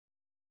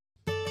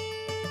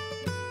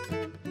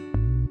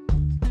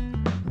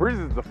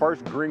Bridges is the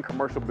first green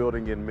commercial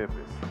building in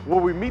Memphis,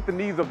 where we meet the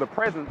needs of the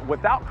present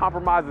without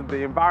compromising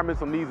the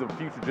environmental needs of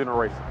future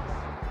generations.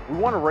 We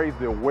want to raise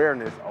the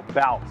awareness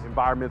about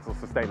environmental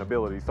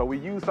sustainability, so we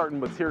use certain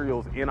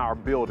materials in our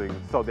building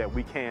so that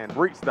we can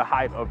reach the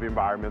height of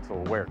environmental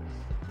awareness.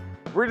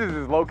 Bridges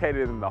is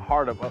located in the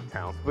heart of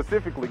Uptown,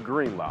 specifically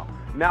Greenlaw.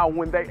 Now,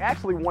 when they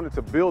actually wanted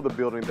to build the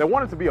building, they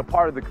wanted to be a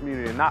part of the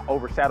community and not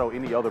overshadow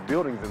any other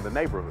buildings in the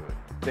neighborhood.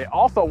 They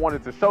also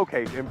wanted to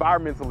showcase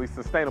environmentally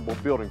sustainable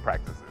building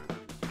practices.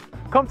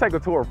 Come take a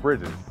tour of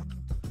Bridges.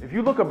 If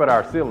you look up at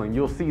our ceiling,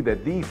 you'll see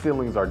that these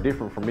ceilings are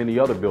different from any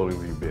other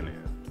buildings you've been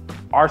in.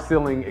 Our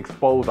ceiling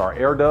exposed our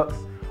air ducts,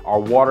 our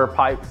water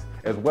pipes,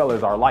 as well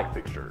as our light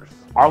fixtures.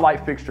 Our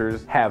light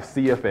fixtures have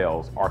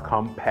CFLs, or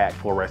compact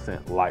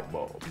fluorescent light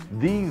bulbs.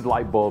 These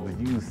light bulbs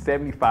use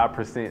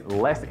 75%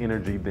 less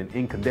energy than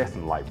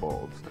incandescent light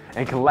bulbs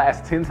and can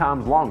last 10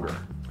 times longer.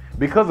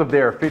 Because of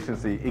their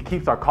efficiency, it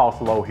keeps our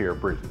costs low here at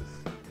Bridges.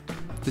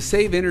 To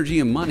save energy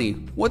and money,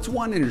 what's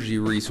one energy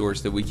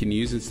resource that we can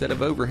use instead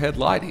of overhead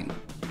lighting?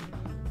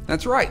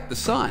 That's right, the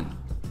sun.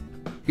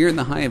 Here in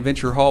the High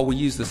Adventure Hall, we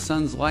use the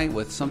sun's light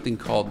with something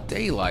called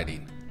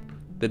daylighting,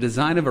 the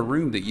design of a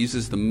room that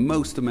uses the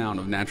most amount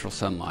of natural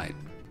sunlight.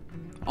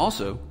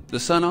 Also, the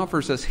sun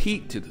offers us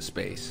heat to the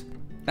space.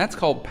 That's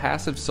called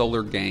passive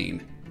solar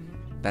gain.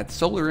 That's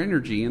solar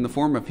energy in the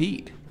form of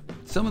heat.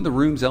 Some of the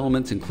room's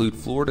elements include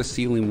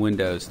floor-to-ceiling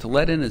windows to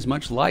let in as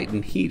much light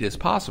and heat as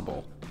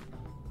possible.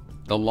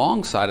 The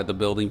long side of the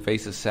building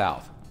faces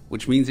south,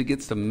 which means it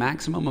gets the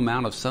maximum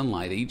amount of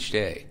sunlight each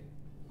day.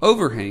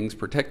 Overhangs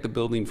protect the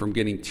building from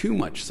getting too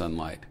much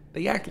sunlight.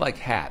 They act like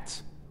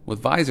hats,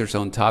 with visors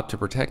on top to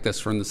protect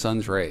us from the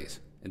sun's rays.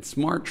 And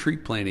smart tree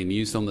planting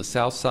used on the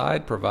south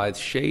side provides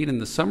shade in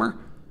the summer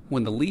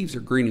when the leaves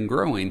are green and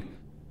growing,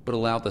 but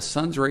allow the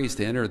sun's rays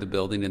to enter the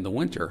building in the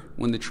winter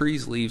when the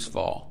tree's leaves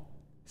fall.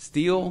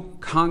 Steel,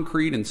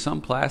 concrete, and some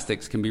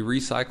plastics can be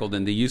recycled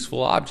into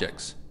useful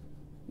objects.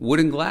 Wood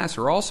and glass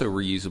are also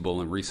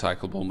reusable and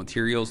recyclable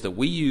materials that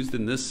we used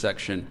in this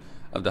section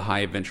of the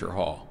High Adventure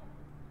Hall.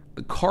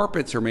 The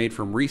carpets are made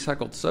from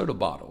recycled soda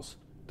bottles.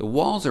 The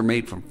walls are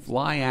made from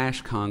fly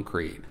ash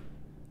concrete.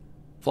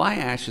 Fly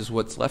ash is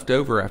what's left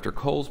over after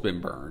coal's been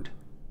burned.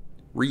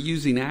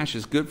 Reusing ash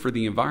is good for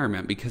the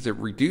environment because it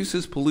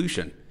reduces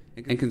pollution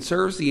and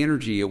conserves the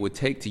energy it would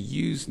take to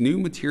use new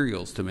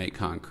materials to make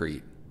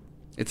concrete.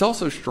 It's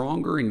also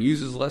stronger and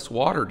uses less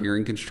water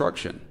during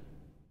construction.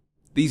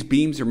 These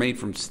beams are made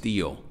from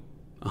steel.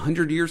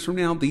 100 years from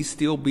now, these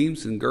steel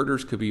beams and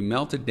girders could be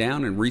melted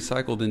down and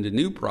recycled into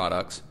new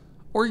products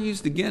or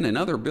used again in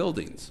other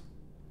buildings.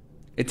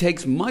 It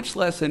takes much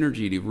less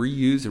energy to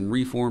reuse and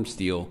reform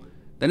steel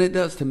than it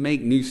does to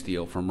make new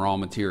steel from raw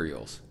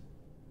materials.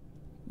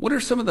 What are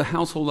some of the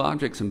household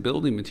objects and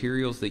building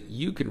materials that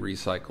you can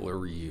recycle or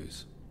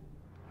reuse?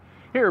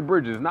 Here at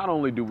Bridges, not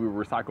only do we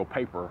recycle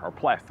paper or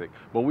plastic,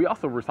 but we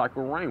also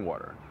recycle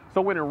rainwater. So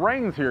when it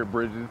rains here at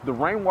Bridges, the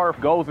rainwater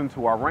goes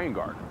into our rain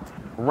garden.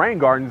 Rain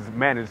gardens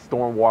manage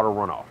stormwater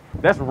runoff.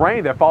 That's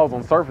rain that falls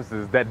on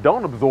surfaces that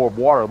don't absorb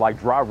water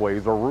like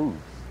driveways or roofs.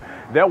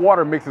 That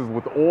water mixes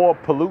with oil,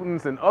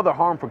 pollutants, and other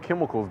harmful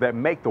chemicals that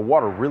make the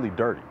water really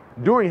dirty.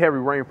 During heavy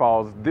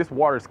rainfalls, this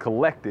water is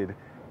collected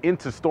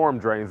into storm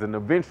drains and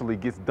eventually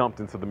gets dumped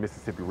into the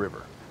Mississippi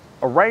River.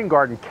 A rain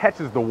garden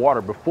catches the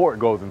water before it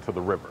goes into the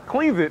river,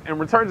 cleans it, and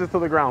returns it to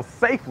the ground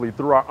safely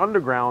through our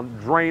underground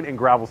drain and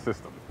gravel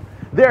system.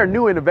 There are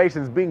new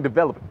innovations being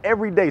developed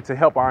every day to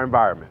help our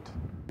environment.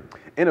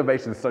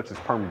 Innovations such as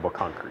permeable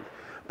concrete.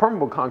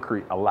 Permeable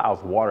concrete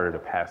allows water to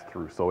pass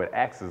through, so it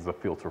acts as a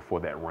filter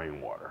for that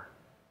rainwater.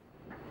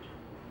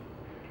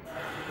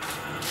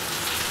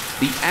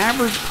 The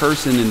average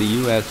person in the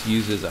U.S.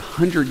 uses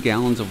 100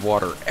 gallons of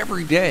water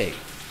every day.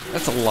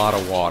 That's a lot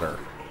of water.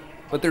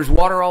 But there's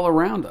water all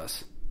around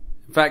us.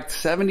 In fact,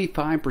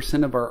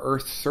 75% of our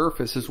Earth's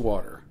surface is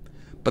water.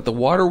 But the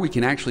water we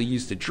can actually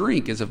use to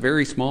drink is a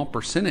very small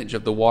percentage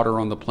of the water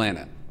on the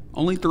planet,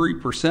 only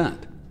 3%.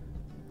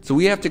 So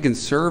we have to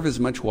conserve as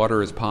much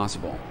water as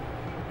possible.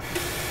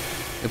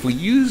 If we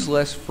use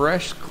less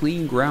fresh,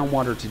 clean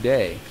groundwater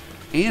today,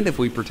 and if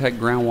we protect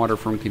groundwater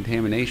from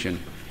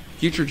contamination,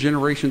 future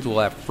generations will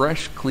have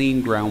fresh,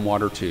 clean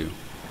groundwater too.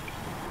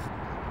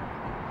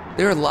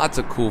 There are lots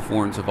of cool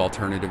forms of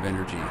alternative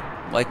energy,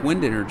 like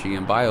wind energy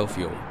and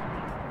biofuel.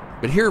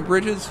 But here at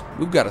Bridges,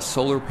 we've got a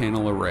solar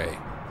panel array.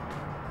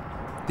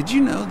 Did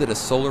you know that a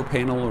solar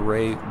panel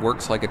array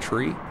works like a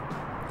tree?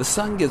 The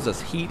sun gives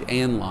us heat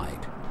and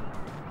light.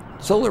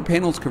 Solar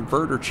panels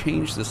convert or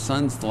change the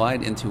sun's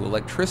light into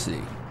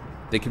electricity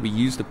that can be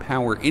used to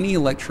power any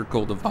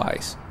electrical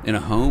device in a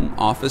home,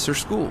 office, or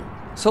school.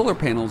 Solar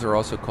panels are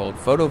also called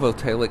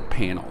photovoltaic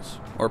panels,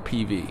 or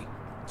PV.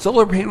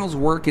 Solar panels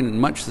work in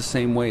much the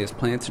same way as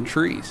plants and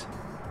trees.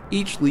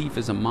 Each leaf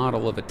is a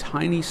model of a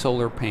tiny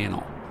solar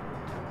panel.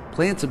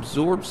 Plants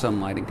absorb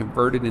sunlight and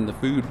convert it into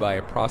food by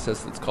a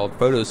process that's called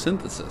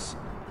photosynthesis.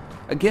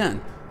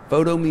 Again,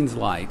 photo means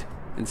light,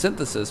 and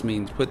synthesis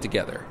means put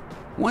together.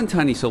 One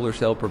tiny solar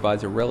cell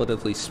provides a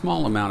relatively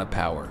small amount of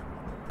power,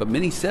 but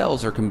many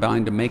cells are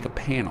combined to make a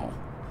panel,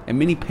 and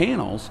many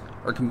panels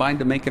are combined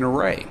to make an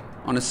array.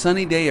 On a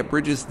sunny day at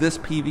Bridges, this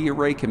PV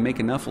array can make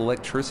enough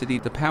electricity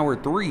to power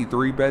 3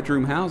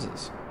 three-bedroom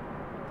houses.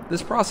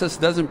 This process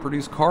doesn't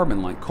produce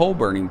carbon like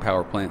coal-burning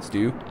power plants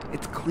do,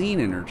 it's clean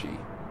energy.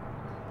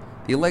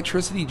 The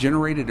electricity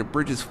generated at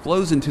Bridges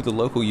flows into the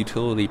local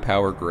utility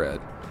power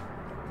grid.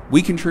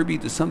 We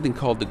contribute to something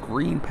called the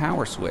Green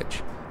Power Switch,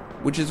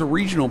 which is a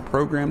regional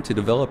program to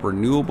develop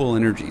renewable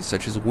energy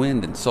such as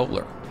wind and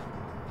solar.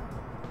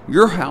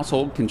 Your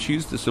household can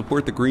choose to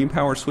support the Green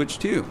Power Switch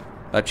too,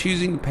 by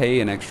choosing to pay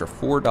an extra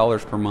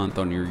 $4 per month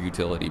on your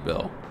utility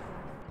bill.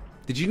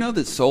 Did you know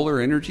that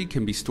solar energy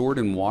can be stored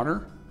in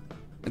water?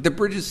 At the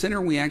Bridges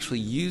Center, we actually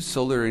use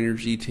solar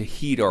energy to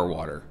heat our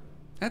water.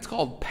 That's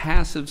called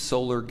passive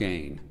solar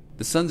gain.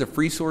 The sun's a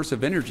free source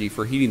of energy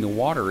for heating the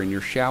water in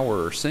your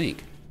shower or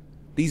sink.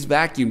 These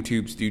vacuum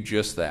tubes do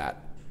just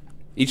that.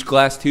 Each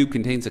glass tube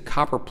contains a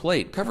copper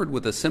plate covered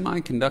with a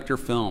semiconductor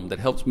film that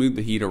helps move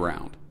the heat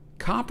around.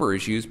 Copper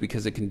is used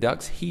because it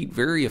conducts heat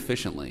very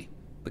efficiently.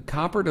 The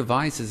copper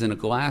device is in a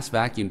glass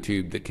vacuum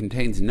tube that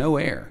contains no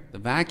air. The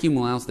vacuum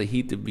allows the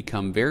heat to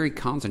become very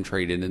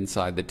concentrated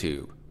inside the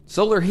tube.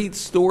 Solar heat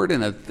is stored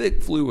in a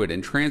thick fluid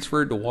and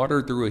transferred to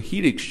water through a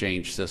heat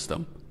exchange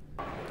system.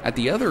 At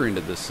the other end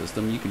of this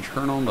system, you can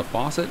turn on the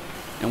faucet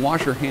and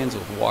wash your hands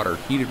with water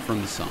heated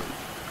from the sun.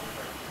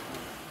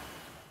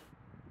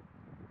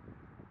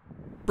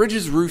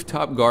 Bridges'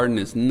 rooftop garden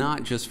is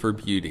not just for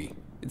beauty.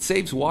 It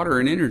saves water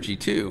and energy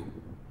too.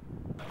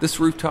 This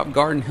rooftop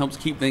garden helps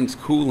keep things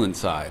cool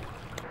inside.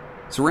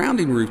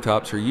 Surrounding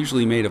rooftops are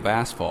usually made of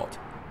asphalt,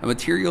 a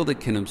material that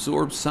can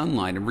absorb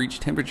sunlight and reach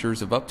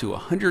temperatures of up to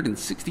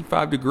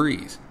 165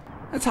 degrees.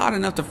 That's hot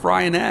enough to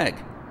fry an egg.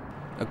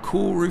 A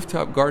cool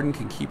rooftop garden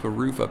can keep a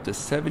roof up to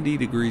 70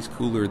 degrees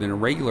cooler than a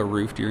regular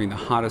roof during the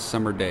hottest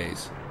summer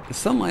days. The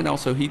sunlight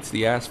also heats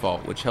the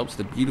asphalt, which helps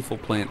the beautiful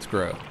plants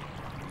grow.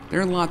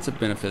 There are lots of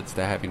benefits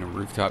to having a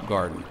rooftop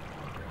garden.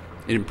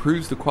 It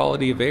improves the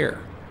quality of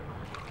air.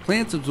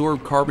 Plants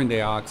absorb carbon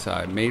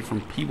dioxide made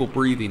from people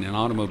breathing and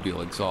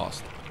automobile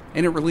exhaust,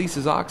 and it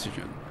releases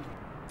oxygen.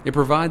 It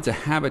provides a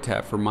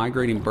habitat for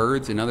migrating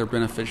birds and other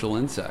beneficial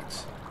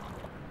insects.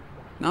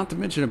 Not to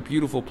mention a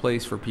beautiful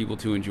place for people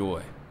to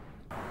enjoy.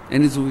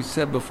 And as we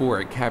said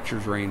before, it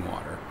captures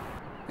rainwater.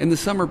 In the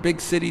summer, big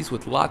cities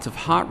with lots of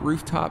hot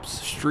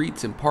rooftops,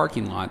 streets, and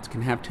parking lots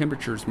can have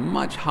temperatures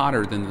much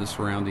hotter than the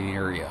surrounding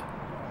area,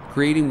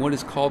 creating what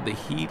is called the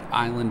heat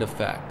island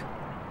effect.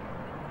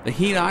 The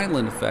heat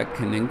island effect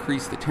can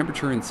increase the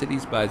temperature in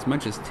cities by as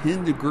much as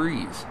 10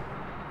 degrees.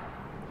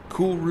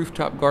 Cool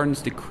rooftop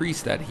gardens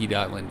decrease that heat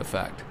island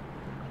effect.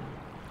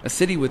 A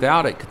city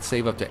without it could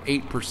save up to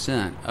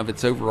 8% of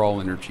its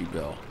overall energy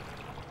bill.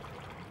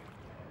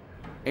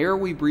 Air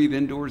we breathe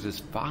indoors is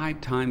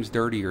 5 times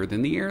dirtier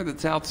than the air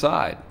that's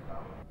outside.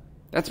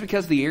 That's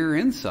because the air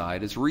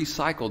inside is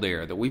recycled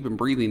air that we've been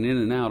breathing in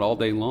and out all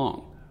day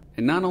long.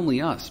 And not only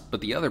us,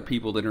 but the other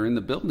people that are in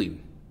the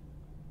building.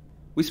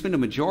 We spend a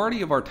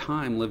majority of our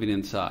time living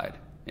inside,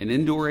 and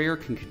indoor air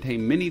can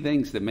contain many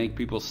things that make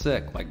people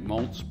sick, like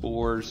mold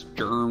spores,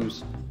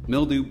 germs,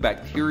 mildew,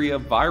 bacteria,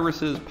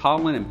 viruses,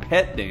 pollen, and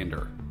pet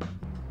dander.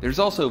 There's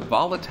also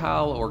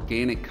volatile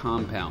organic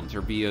compounds,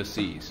 or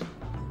VOCs.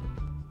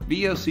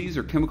 VOCs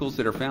are chemicals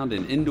that are found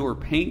in indoor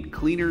paint,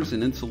 cleaners,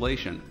 and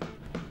insulation.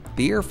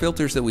 The air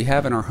filters that we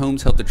have in our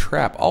homes help to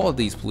trap all of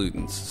these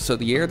pollutants, so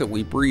the air that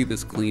we breathe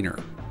is cleaner.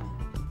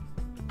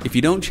 If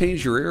you don't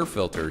change your air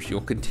filters, you'll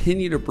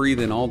continue to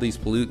breathe in all these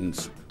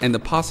pollutants, and the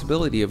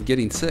possibility of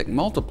getting sick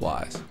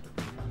multiplies.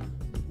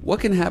 What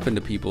can happen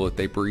to people if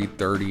they breathe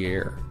dirty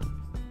air?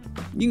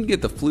 You can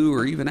get the flu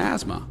or even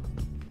asthma.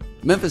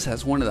 Memphis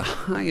has one of the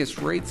highest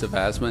rates of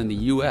asthma in the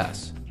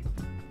US.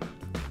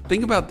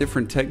 Think about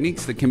different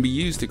techniques that can be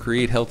used to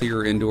create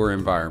healthier indoor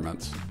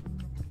environments.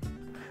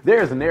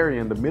 There is an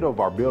area in the middle of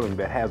our building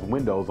that has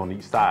windows on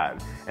each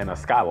side and a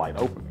skylight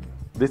opening.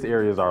 This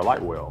area is our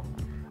light well.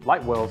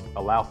 Light wells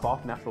allow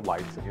soft natural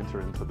light to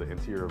enter into the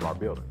interior of our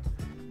building.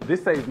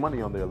 This saves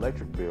money on the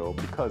electric bill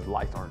because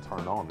lights aren't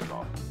turned on as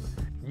often.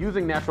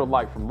 Using natural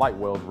light from light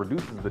wells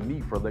reduces the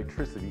need for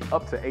electricity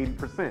up to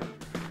 80%.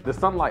 The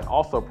sunlight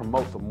also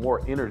promotes a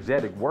more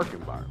energetic work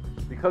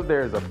environment. Because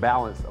there is a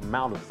balanced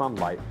amount of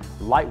sunlight,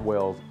 light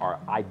wells are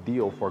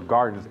ideal for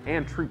gardens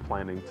and tree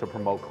planting to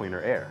promote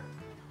cleaner air.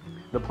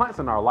 The plants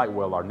in our light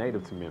well are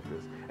native to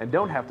Memphis and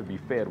don't have to be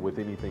fed with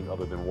anything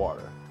other than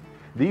water.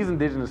 These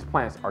indigenous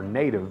plants are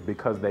native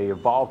because they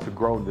evolved to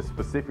grow in this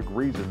specific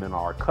region and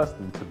are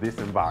accustomed to this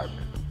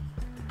environment.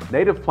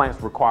 Native plants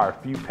require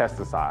few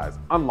pesticides,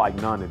 unlike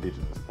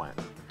non-indigenous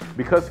plants.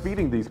 Because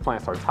feeding these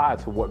plants are tied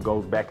to what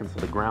goes back into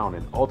the ground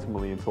and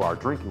ultimately into our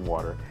drinking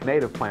water,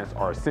 native plants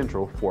are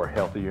essential for a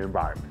healthier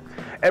environment.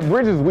 At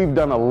Bridges, we've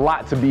done a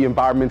lot to be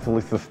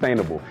environmentally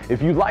sustainable.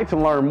 If you'd like to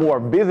learn more,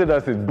 visit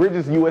us at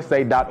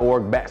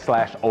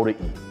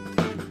bridgesusa.org/O2E.